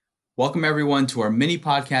Welcome everyone to our mini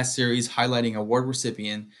podcast series highlighting award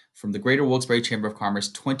recipient from the Greater Wilkes-Barre Chamber of Commerce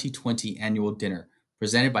 2020 annual dinner,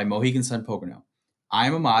 presented by Mohegan Sun Pocono. I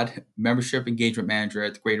am Ahmad, Membership Engagement Manager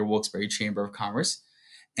at the Greater Wilkes-Barre Chamber of Commerce.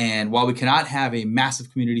 And while we cannot have a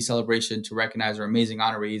massive community celebration to recognize our amazing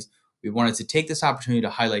honorees, we wanted to take this opportunity to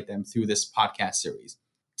highlight them through this podcast series.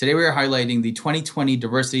 Today we are highlighting the 2020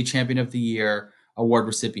 Diversity Champion of the Year award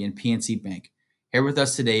recipient, PNC Bank. Here with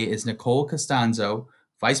us today is Nicole Costanzo,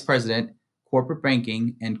 Vice President, Corporate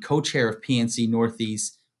Banking, and Co-Chair of PNC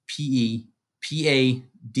Northeast PADNI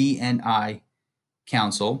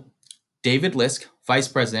Council. David Lisk, Vice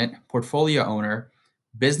President, Portfolio Owner,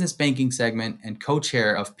 Business Banking Segment, and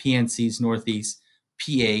Co-Chair of PNC's Northeast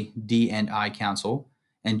PADNI Council.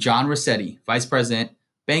 And John Rossetti, Vice President,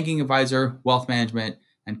 Banking Advisor, Wealth Management,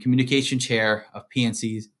 and Communication Chair of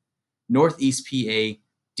PNC's Northeast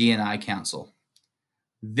PADNI Council.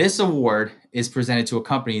 This award is presented to a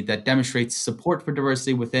company that demonstrates support for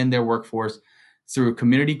diversity within their workforce through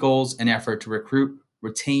community goals and effort to recruit,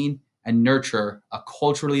 retain, and nurture a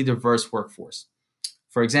culturally diverse workforce.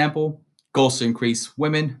 For example, goals to increase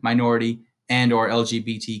women, minority, and or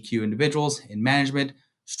LGBTQ individuals in management,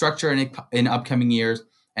 structure in upcoming years,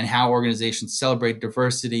 and how organizations celebrate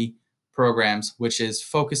diversity programs, which is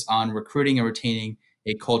focused on recruiting and retaining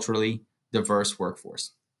a culturally diverse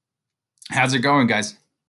workforce. How's it going, guys?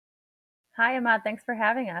 Hi, Ahmad. Thanks for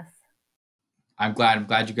having us. I'm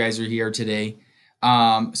glad you guys are here today.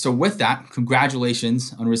 So with that,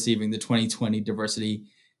 congratulations on receiving the 2020 Diversity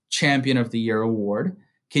Champion of the Year Award.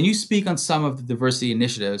 Can you speak on some of the diversity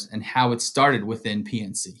initiatives and how it started within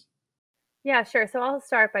PNC? Yeah, sure. So I'll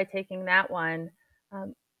start by taking that one.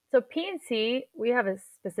 So PNC, we have a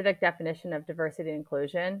specific definition of diversity and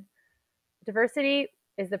inclusion. Diversity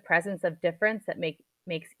is the presence of difference that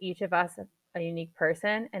makes each of us a unique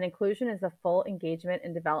person, and inclusion is the full engagement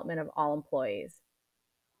and development of all employees.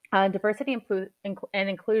 Diversity and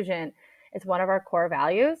inclusion is one of our core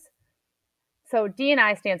values. So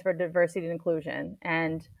D&I stands for diversity and inclusion,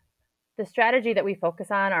 and the strategy that we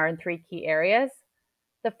focus on are in three key areas.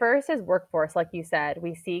 The first is workforce, like you said.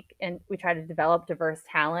 We seek and we try to develop diverse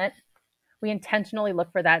talent. We intentionally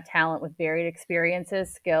look for that talent with varied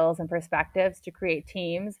experiences, skills, and perspectives to create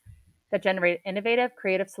teams that generate innovative,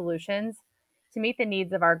 creative solutions to meet the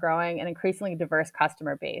needs of our growing and increasingly diverse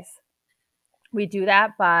customer base. We do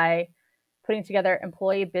that by putting together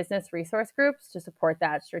employee business resource groups to support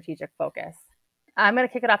that strategic focus. I'm going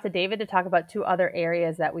to kick it off to David to talk about two other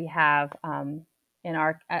areas that we have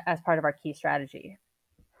as part of our key strategy.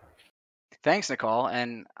 Thanks, Nicole.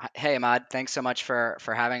 And hey, Ahmad, thanks so much for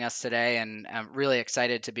having us today. And I'm really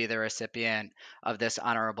excited to be the recipient of this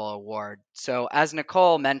honorable award. So as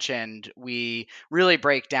Nicole mentioned, we really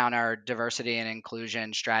break down our diversity and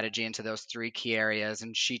inclusion strategy into those three key areas.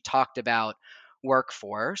 And she talked about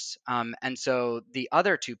workforce. And so the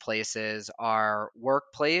other two places are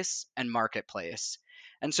workplace and marketplace.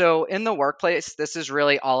 And so in the workplace, this is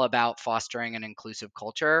really all about fostering an inclusive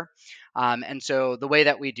culture. And so the way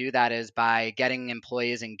that we do that is by getting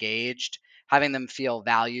employees engaged, having them feel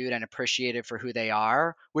valued and appreciated for who they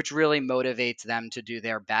are, which really motivates them to do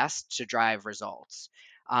their best to drive results.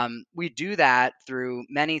 We do that through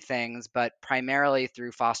many things, but primarily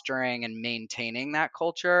through fostering and maintaining that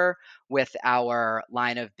culture with our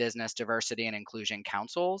line of business diversity and inclusion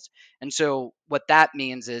councils. And so, what that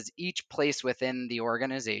means is each place within the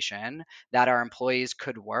organization that our employees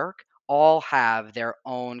could work all have their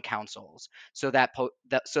own councils so that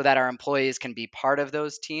our employees can be part of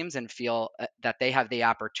those teams and feel that they have the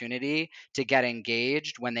opportunity to get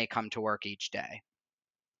engaged when they come to work each day.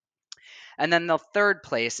 And then the third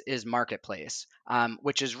place is marketplace,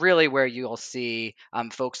 which is really where you'll see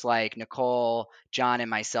folks like Nicole, John, and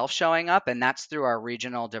myself showing up. And that's through our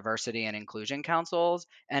regional diversity and inclusion councils.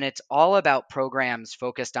 And it's all about programs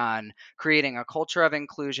focused on creating a culture of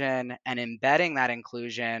inclusion and embedding that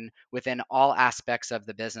inclusion within all aspects of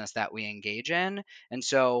the business that we engage in. And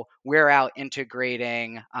so we're out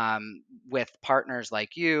integrating with partners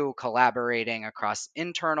like you, collaborating across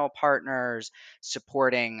internal partners,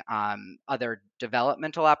 supporting other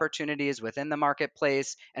developmental opportunities within the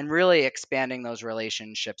marketplace, and really expanding those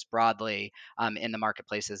relationships broadly in the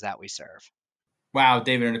marketplaces that we serve. Wow,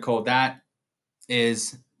 David and Nicole, that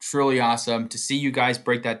is truly awesome. To see you guys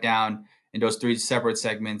break that down in those three separate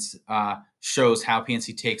segments shows how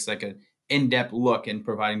PNC takes like an in-depth look in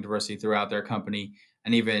providing diversity throughout their company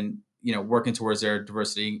and even working towards their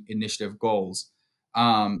diversity initiative goals.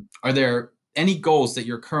 Are there any goals that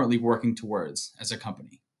you're currently working towards as a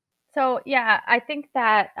company? So, yeah, I think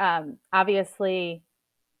that obviously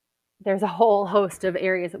there's a whole host of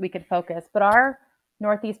areas that we could focus, but our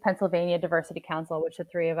Northeast Pennsylvania Diversity Council, which the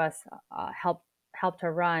three of us helped to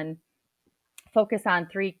run, focus on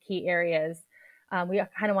three key areas. We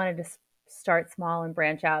kind of wanted to start small and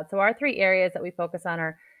branch out. So our three areas that we focus on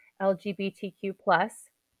are LGBTQ plus,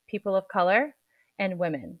 people of color, and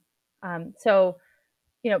women. So,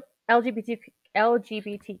 you know,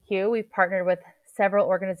 LGBTQ, we've partnered with several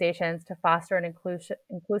organizations to foster an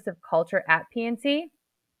inclusive culture at PNC.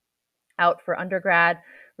 Out for Undergrad,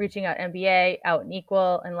 Reaching Out MBA, Out and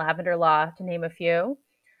Equal, and Lavender Law, to name a few.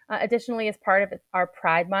 Additionally, as part of our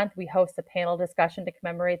Pride Month, we host a panel discussion to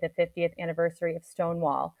commemorate the 50th anniversary of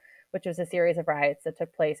Stonewall, which was a series of riots that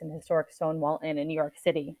took place in the historic Stonewall Inn in New York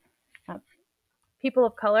City. People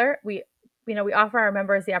of color, we offer our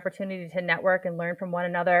members the opportunity to network and learn from one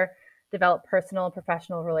another, develop personal and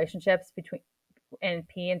professional relationships between and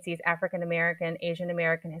PNC's African American, Asian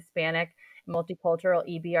American, Hispanic, multicultural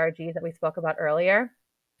EBRGs that we spoke about earlier.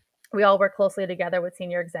 We all work closely together with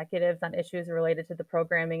senior executives on issues related to the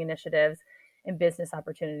programming initiatives and business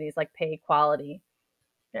opportunities like pay equality.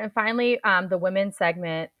 And finally, the women's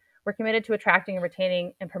segment, we're committed to attracting and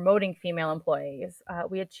retaining and promoting female employees.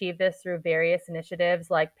 We achieve this through various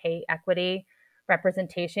initiatives like pay equity,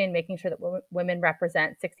 representation, making sure that women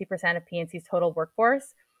represent 60% of PNC's total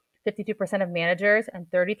workforce, 52% of managers, and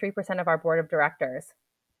 33% of our board of directors,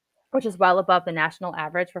 which is well above the national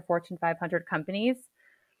average for Fortune 500 companies.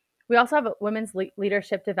 We also have a women's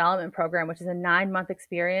leadership development program, which is a 9-month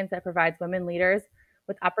experience that provides women leaders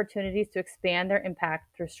with opportunities to expand their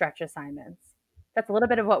impact through stretch assignments. That's a little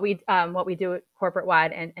bit of what we do corporate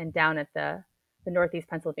wide and down at the Northeast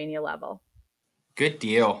Pennsylvania level. Good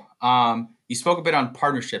deal. You spoke a bit on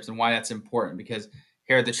partnerships and why that's important, because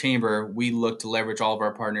here at the Chamber, we look to leverage all of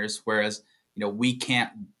our partners, whereas, we can't,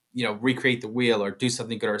 recreate the wheel or do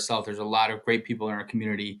something good ourselves. There's a lot of great people in our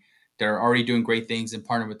community that are already doing great things, and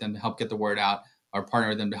partner with them to help get the word out, or partner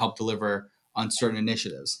with them to help deliver on certain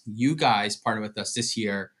initiatives. You guys partner with us this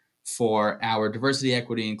year for our Diversity,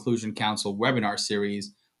 Equity, Inclusion Council webinar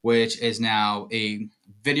series, which is now a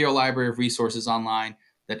video library of resources online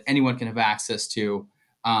that anyone can have access to.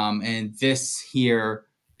 And this here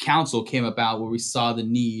council came about where we saw the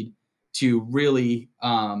need to really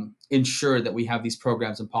ensure that we have these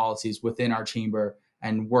programs and policies within our chamber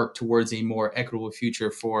and work towards a more equitable future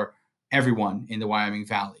for everyone in the Wyoming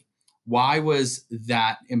Valley. Why was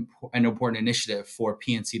that an important initiative for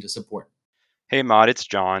PNC to support? Hey, Maud, it's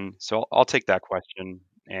John. So I'll take that question.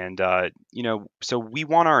 And, so we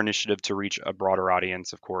want our initiative to reach a broader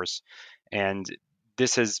audience, of course. And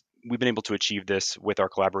we've been able to achieve this with our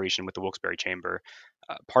collaboration with the Wilkes-Barre Chamber.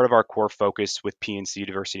 Part of our core focus with PNC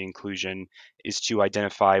Diversity Inclusion is to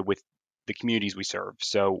identify with the communities we serve.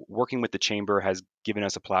 So working with the Chamber has given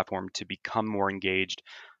us a platform to become more engaged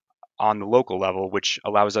on the local level, which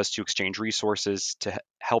allows us to exchange resources to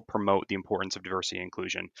help promote the importance of diversity and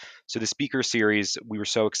inclusion. So the speaker series, we were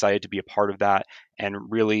so excited to be a part of that,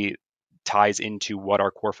 and really ties into what our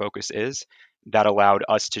core focus is. That allowed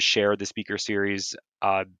us to share the speaker series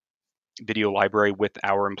video library with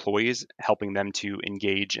our employees, helping them to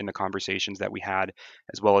engage in the conversations that we had,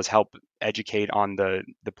 as well as help educate on the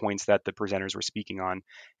points that the presenters were speaking on.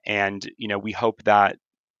 And we hope that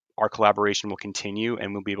our collaboration will continue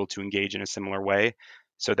and we'll be able to engage in a similar way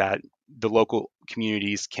so that the local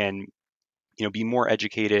communities can be more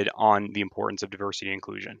educated on the importance of diversity and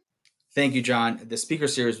inclusion. Thank you, John. The speaker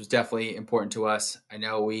series was definitely important to us. I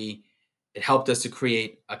know it helped us to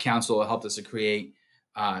create a council. It helped us to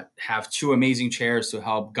have two amazing chairs to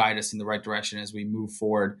help guide us in the right direction as we move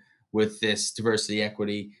forward with this diversity,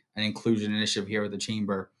 equity, and inclusion initiative here at the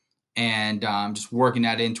Chamber. And just working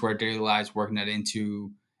that into our daily lives, working that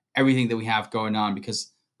into everything that we have going on,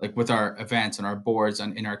 because like with our events and our boards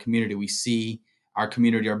in our community, we see our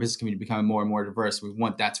business community becoming more and more diverse. We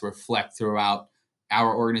want that to reflect throughout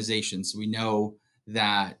our organizations. We know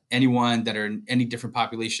that anyone that are in any different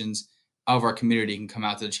populations of our community can come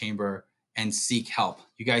out to the Chamber and seek help.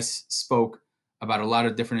 You guys spoke about a lot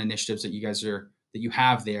of different initiatives that you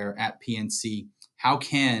have there at PNC. How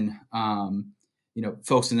can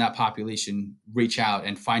folks in that population reach out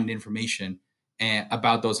and find information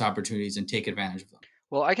about those opportunities and take advantage of them?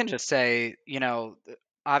 Well, I can just say,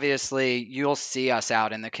 obviously you'll see us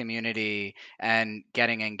out in the community and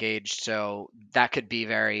getting engaged. So that could be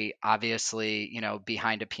very obviously,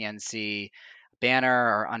 behind a PNC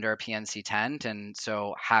banner or under a PNC tent. And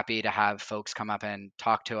so happy to have folks come up and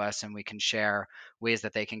talk to us and we can share ways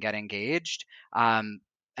that they can get engaged.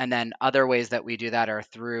 And then other ways that we do that are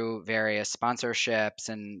through various sponsorships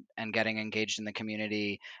and getting engaged in the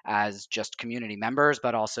community as just community members,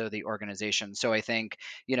 but also the organization. So I think,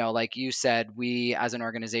 like you said, we as an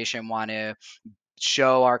organization want to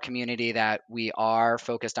show our community that we are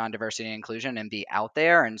focused on diversity and inclusion and be out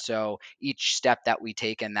there. And so each step that we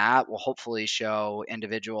take in that will hopefully show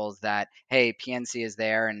individuals that, hey, PNC is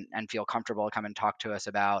there and feel comfortable to come and talk to us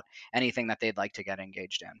about anything that they'd like to get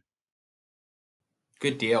engaged in.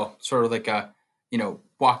 Good deal. Sort of like a,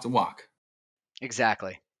 walk the walk.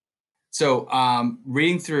 Exactly. So,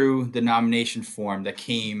 reading through the nomination form that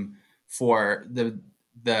came for the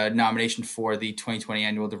nomination for the 2020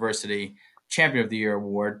 Annual Diversity Champion of the Year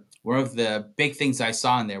Award, one of the big things I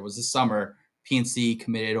saw in there was this summer, PNC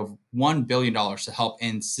committed over $1 billion to help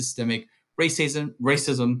end systemic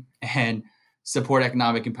racism and support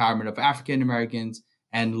economic empowerment of African Americans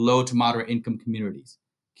and low to moderate income communities.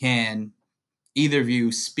 Can either of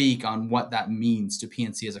you speak on what that means to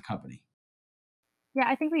PNC as a company? Yeah,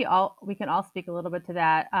 I think we can all speak a little bit to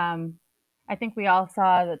that. I think we all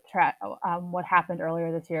saw what happened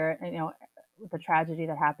earlier this year, and the tragedy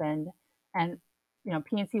that happened, and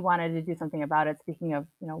PNC wanted to do something about it. Speaking of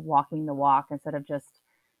walking the walk instead of just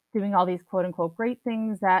doing all these quote unquote great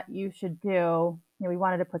things that you should do, we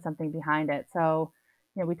wanted to put something behind it. So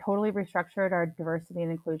we totally restructured our diversity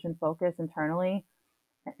and inclusion focus internally.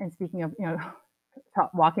 And speaking of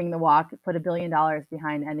walking the walk, put $1 billion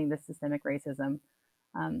behind ending this systemic racism.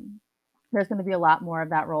 Um, there's going to be a lot more of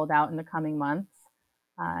that rolled out in the coming months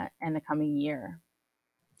and the coming year.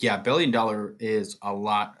 Yeah, $1 billion is a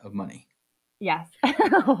lot of money. Yes,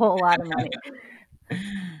 a whole lot of money.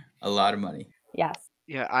 A lot of money. Yes.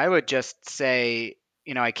 Yeah, I would just say,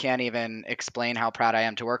 I can't even explain how proud I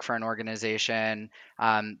am to work for an organization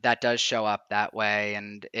that does show up that way.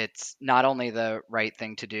 And it's not only the right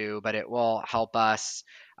thing to do, but it will help us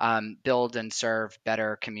build and serve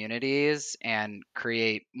better communities and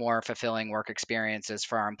create more fulfilling work experiences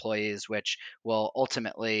for our employees, which will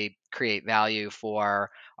ultimately create value for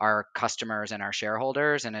our customers and our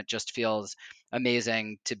shareholders. And it just feels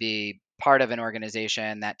amazing to be part of an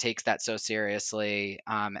organization that takes that so seriously.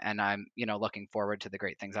 And I'm, looking forward to the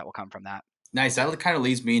great things that will come from that. Nice. That kind of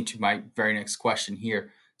leads me into my very next question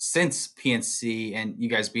here. Since PNC and you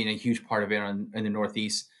guys being a huge part of it in the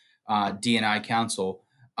Northeast D&I Council,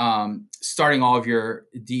 starting all of your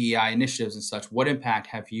DEI initiatives and such, what impact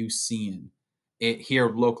have you seen it here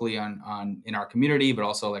locally on in our community, but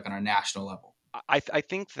also like on a national level? I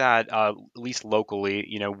think that at least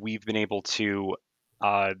locally, we've been able to,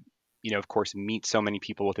 of course, meet so many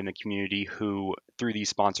people within the community who, through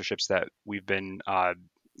these sponsorships that we've been,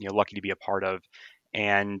 lucky to be a part of,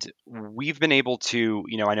 and we've been able to,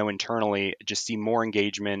 I know internally, just see more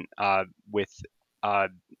engagement with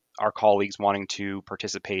our colleagues wanting to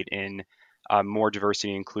participate in more diversity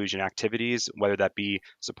and inclusion activities, whether that be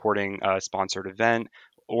supporting a sponsored event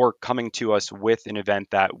or coming to us with an event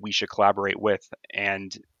that we should collaborate with.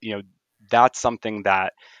 And, that's something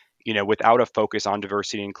that, without a focus on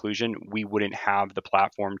diversity and inclusion, we wouldn't have the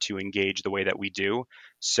platform to engage the way that we do.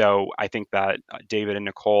 So I think that David and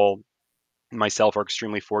Nicole and myself are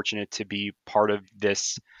extremely fortunate to be part of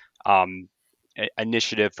this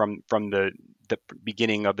initiative from the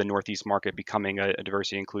beginning of the Northeast market becoming a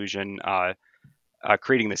diversity inclusion,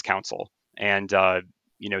 creating this council. And,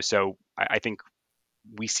 so I think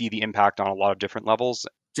we see the impact on a lot of different levels.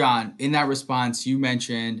 John, in that response, you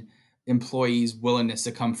mentioned employees' willingness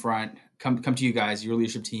to come to you guys, your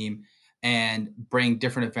leadership team, and bring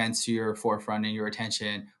different events to your forefront and your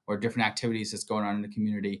attention, or different activities that's going on in the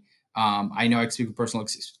community. I know I speak from personal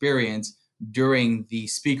experience during the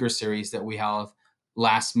speaker series that we held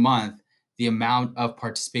last month. The amount of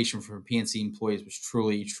participation from PNC employees was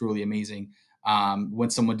truly, truly amazing. When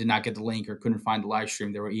someone did not get the link or couldn't find the live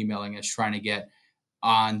stream, they were emailing us trying to get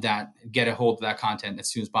a hold of that content as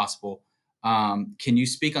soon as possible. Can you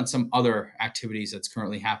speak on some other activities that's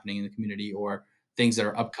currently happening in the community or things that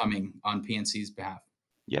are upcoming on PNC's behalf?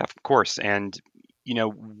 Yeah, of course. And,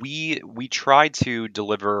 we try to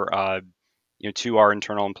deliver, to our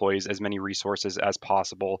internal employees as many resources as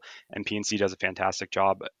possible. And PNC does a fantastic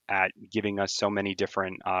job at giving us so many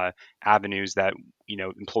different avenues that,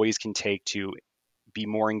 employees can take to be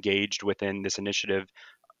more engaged within this initiative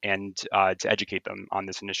and to educate them on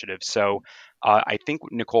this initiative. So I think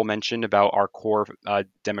Nicole mentioned about our core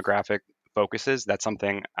demographic focuses. That's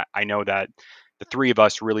something I know that the three of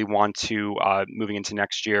us really want to, moving into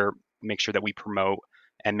next year, make sure that we promote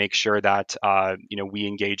and make sure that, we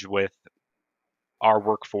engage with our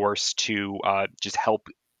workforce to just help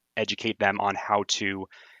educate them on how to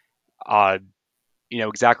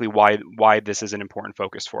exactly why this is an important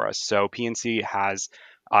focus for us. So PNC has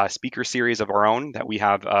a speaker series of our own that we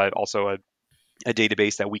have also a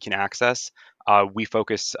database that we can access. We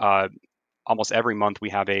focus almost every month we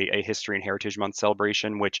have a History and Heritage Month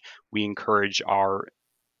celebration, which we encourage our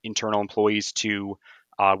internal employees to,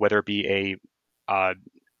 whether it be a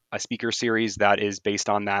speaker series that is based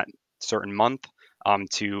on that certain month,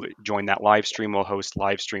 to join that live stream. We'll host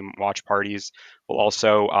live stream watch parties. We'll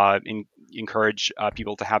also encourage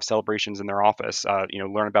people to have celebrations in their office.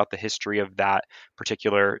 Learn about the history of that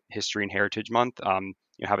particular History and Heritage Month.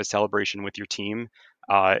 Have a celebration with your team,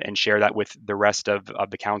 and share that with the rest of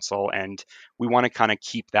the council. And we want to kind of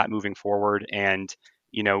keep that moving forward, and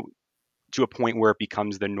you know to a point where it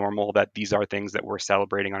becomes the normal, that these are things that we're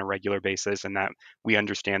celebrating on a regular basis and that we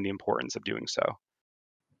understand the importance of doing so.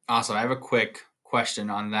 Awesome. I have a quick question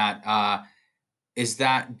on that. Is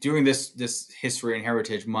that during this History and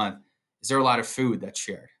Heritage Month, is there a lot of food that's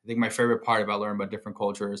shared? I think my favorite part about learning about different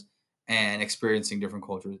cultures and experiencing different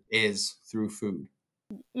cultures is through food.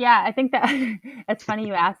 Yeah, I think that it's funny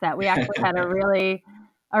you asked that. We actually had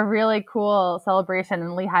a really cool celebration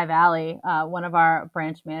in Lehigh Valley. One of our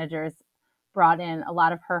branch managers brought in a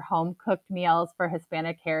lot of her home cooked meals for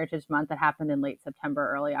Hispanic Heritage Month that happened in late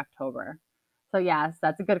September, early October. So yes,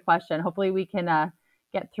 that's a good question. Hopefully we can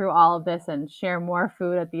get through all of this and share more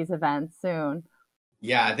food at these events soon.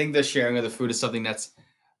 Yeah, I think the sharing of the food is something that's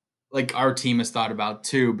like our team has thought about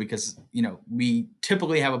too, because we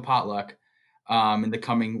typically have a potluck in the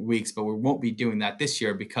coming weeks, but we won't be doing that this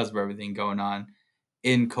year because of everything going on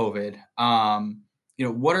in COVID.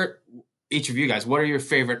 What are each of you guys? What are your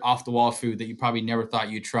favorite off the wall food that you probably never thought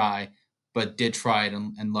you'd try, but did try it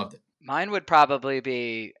and loved it? Mine would probably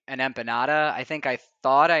be an empanada. I think I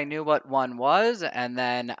thought I knew what one was, and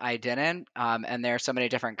then I didn't. And there are so many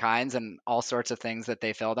different kinds and all sorts of things that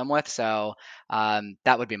they fill them with. So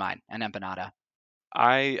that would be mine, an empanada.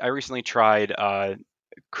 I recently tried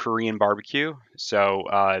Korean barbecue, so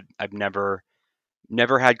I've never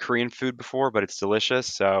had Korean food before, but it's delicious.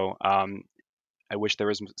 So I wish there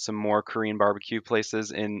was some more Korean barbecue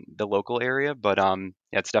places in the local area, but yeah,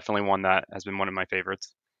 it's definitely one that has been one of my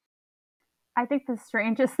favorites. I think the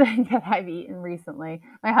strangest thing that I've eaten recently,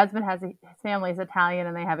 my husband his family's Italian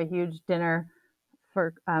and they have a huge dinner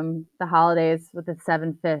for the holidays with the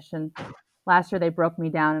 7 fish. And last year they broke me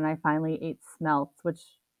down and I finally ate smelts, which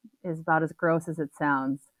is about as gross as it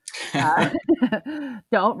sounds.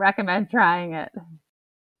 Don't recommend trying it.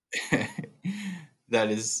 That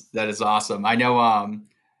is awesome. I know.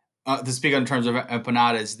 To speak in terms of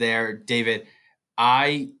empanadas, there, David,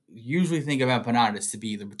 I usually think of empanadas to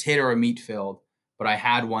be the potato or meat filled, but I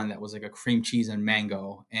had one that was like a cream cheese and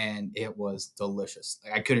mango, and it was delicious.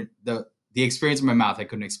 Like I couldn't the experience in my mouth. I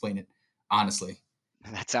couldn't explain it honestly.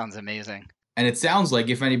 That sounds amazing. And it sounds like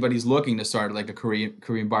if anybody's looking to start like a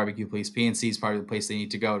Korean barbecue place, PNC is probably the place they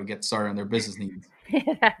need to go to get started on their business needs.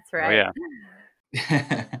 That's right. Oh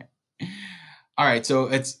yeah. All right, so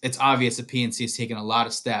it's obvious that PNC has taken a lot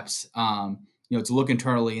of steps, to look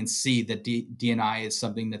internally and see that D&I is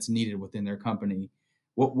something that's needed within their company.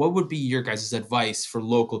 What would be your guys' advice for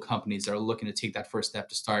local companies that are looking to take that first step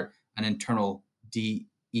to start an internal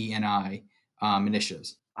DE&I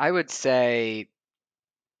initiatives? I would say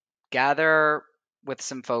gather with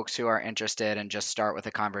some folks who are interested and just start with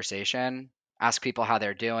a conversation. Ask people how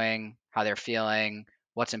they're doing, how they're feeling,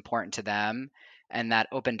 what's important to them. And that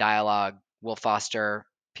open dialogue will foster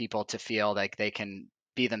people to feel like they can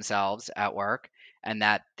be themselves at work and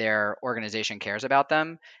that their organization cares about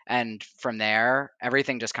them. And from there,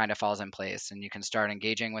 everything just kind of falls in place and you can start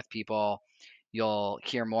engaging with people. You'll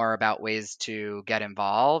hear more about ways to get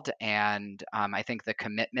involved. And I think the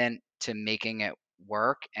commitment to making it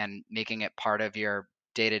work and making it part of your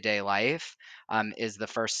day-to-day life is the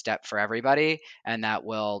first step for everybody, and that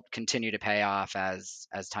will continue to pay off as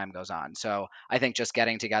time goes on. So I think just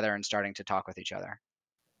getting together and starting to talk with each other.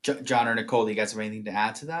 John or Nicole, do you guys have anything to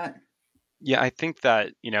add to that? Yeah, I think that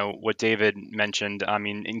what David mentioned. I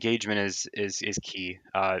mean, engagement is key.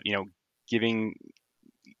 Giving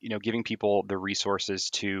giving people the resources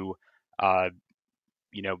to uh,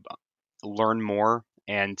 you know learn more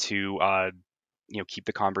and to keep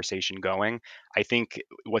the conversation going. I think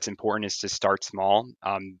what's important is to start small,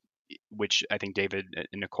 which I think David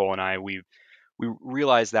and Nicole and I we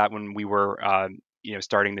realized that when we were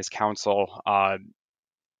starting this council.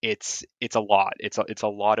 It's a lot. It's a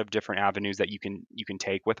lot of different avenues that you can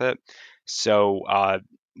take with it. So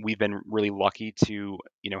we've been really lucky to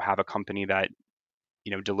have a company that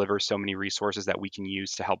delivers so many resources that we can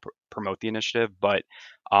use to help promote the initiative. But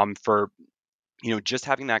for just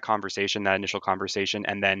having that conversation, that initial conversation,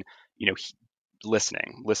 and then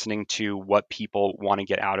listening to what people want to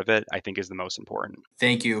get out of it, I think is the most important.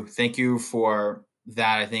 Thank you for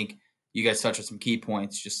that. I think you guys touched on some key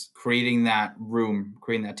points, just creating that room,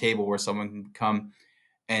 creating that table where someone can come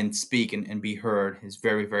and speak and be heard is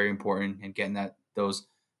very, very important, and getting those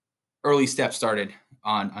early steps started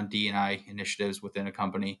on D&I initiatives within a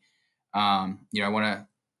company. I want to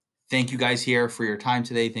thank you guys here for your time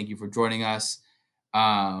today. Thank you for joining us.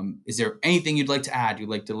 Is there anything you'd like to add? You'd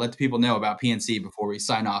like to let the people know about PNC before we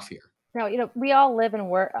sign off here? No, we all live and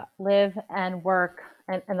work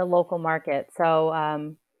in the local market.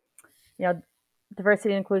 So, diversity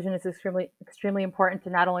and inclusion is extremely important to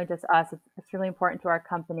not only just us, it's extremely important to our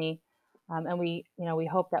company. And we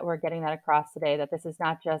hope that we're getting that across today, that this is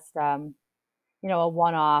not just, a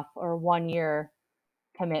one-off or 1 year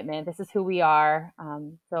commitment. This is who we are.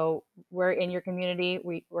 So we're in your community.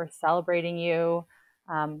 We're celebrating you.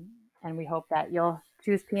 And we hope that you'll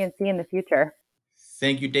choose PNC in the future.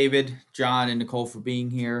 Thank you, David, John, and Nicole for being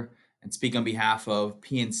here and speak on behalf of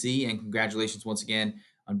PNC. And congratulations once again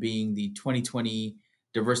on being the 2020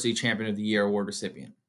 Diversity Champion of the Year award recipient.